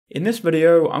In this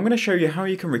video, I'm going to show you how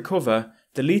you can recover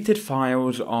deleted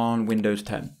files on Windows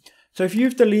 10. So if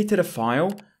you've deleted a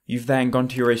file, you've then gone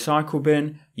to your recycle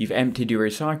bin, you've emptied your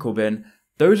recycle bin,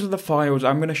 those are the files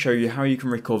I'm going to show you how you can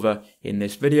recover in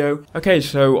this video. Okay,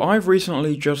 so I've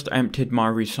recently just emptied my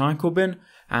recycle bin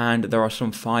and there are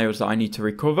some files that I need to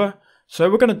recover. So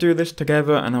we're going to do this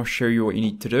together and I'll show you what you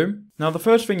need to do. Now the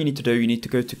first thing you need to do, you need to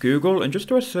go to Google and just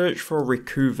do a search for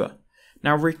Recover.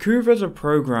 Now Recover is a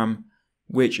program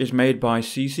which is made by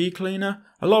CC Cleaner.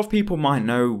 A lot of people might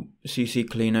know CC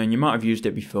Cleaner and you might have used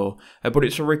it before, but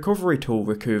it's a recovery tool,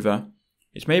 Recover.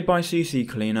 It's made by CC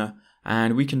Cleaner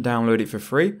and we can download it for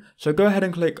free. So go ahead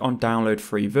and click on download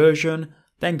free version,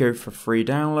 then go for free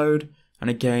download, and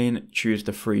again choose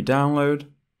the free download.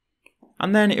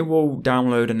 And then it will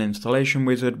download an installation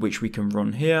wizard which we can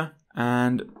run here,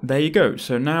 and there you go.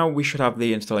 So now we should have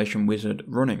the installation wizard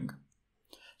running.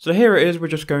 So here it is, we're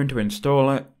just going to install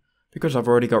it. Because I've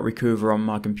already got Recover on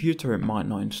my computer, it might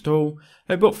not install,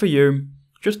 but for you,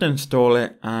 just install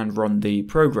it and run the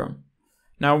program.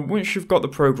 Now once you've got the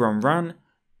program ran,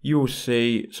 you will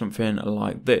see something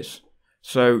like this.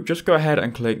 So just go ahead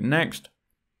and click next,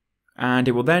 and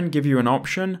it will then give you an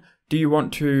option. Do you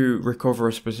want to recover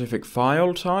a specific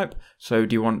file type? So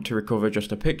do you want to recover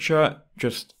just a picture,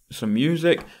 just some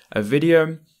music, a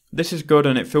video? This is good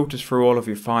and it filters through all of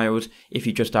your files if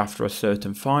you're just after a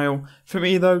certain file. For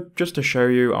me though, just to show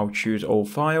you, I'll choose all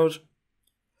files.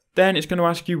 Then it's going to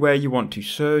ask you where you want to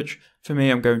search. For me,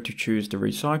 I'm going to choose the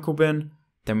recycle bin.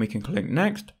 Then we can click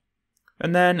next.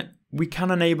 And then we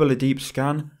can enable a deep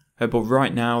scan, but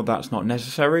right now that's not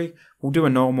necessary. We'll do a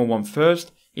normal one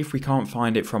first. If we can't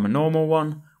find it from a normal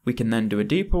one, we can then do a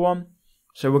deeper one.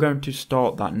 So we're going to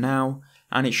start that now,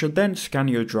 and it should then scan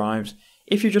your drives.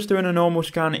 If you're just doing a normal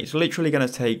scan, it's literally going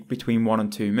to take between 1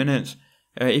 and 2 minutes.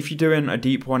 If you're doing a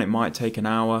deep one, it might take an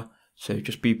hour, so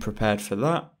just be prepared for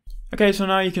that. Okay, so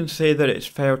now you can see that it's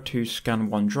failed to scan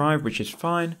one drive, which is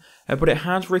fine, but it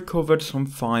has recovered some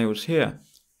files here.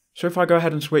 So if I go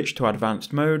ahead and switch to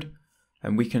advanced mode,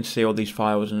 and we can see all these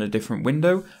files in a different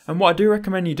window, and what I do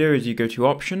recommend you do is you go to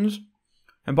options,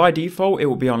 and by default it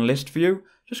will be on list view.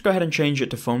 Just go ahead and change it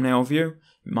to thumbnail view.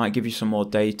 It might give you some more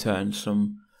data and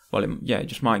some, well, it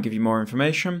just might give you more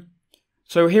information.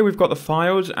 So here we've got the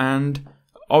files, and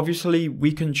obviously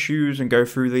we can choose and go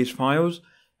through these files.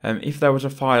 If there was a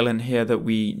file in here that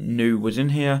we knew was in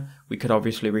here, we could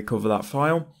obviously recover that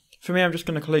file. For me, I'm just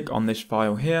going to click on this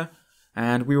file here,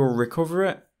 and we will recover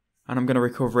it, and I'm going to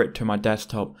recover it to my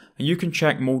desktop. And you can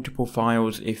check multiple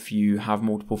files if you have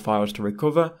multiple files to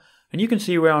recover, and you can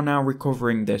see we are now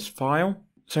recovering this file.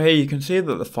 So here you can see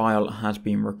that the file has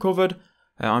been recovered.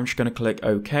 I'm just going to click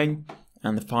OK,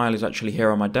 and the file is actually here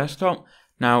on my desktop.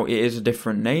 Now it is a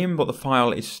different name, but the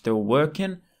file is still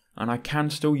working and I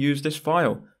can still use this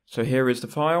file. So here is the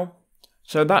file.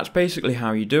 So that's basically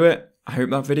how you do it. I hope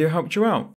that video helped you out.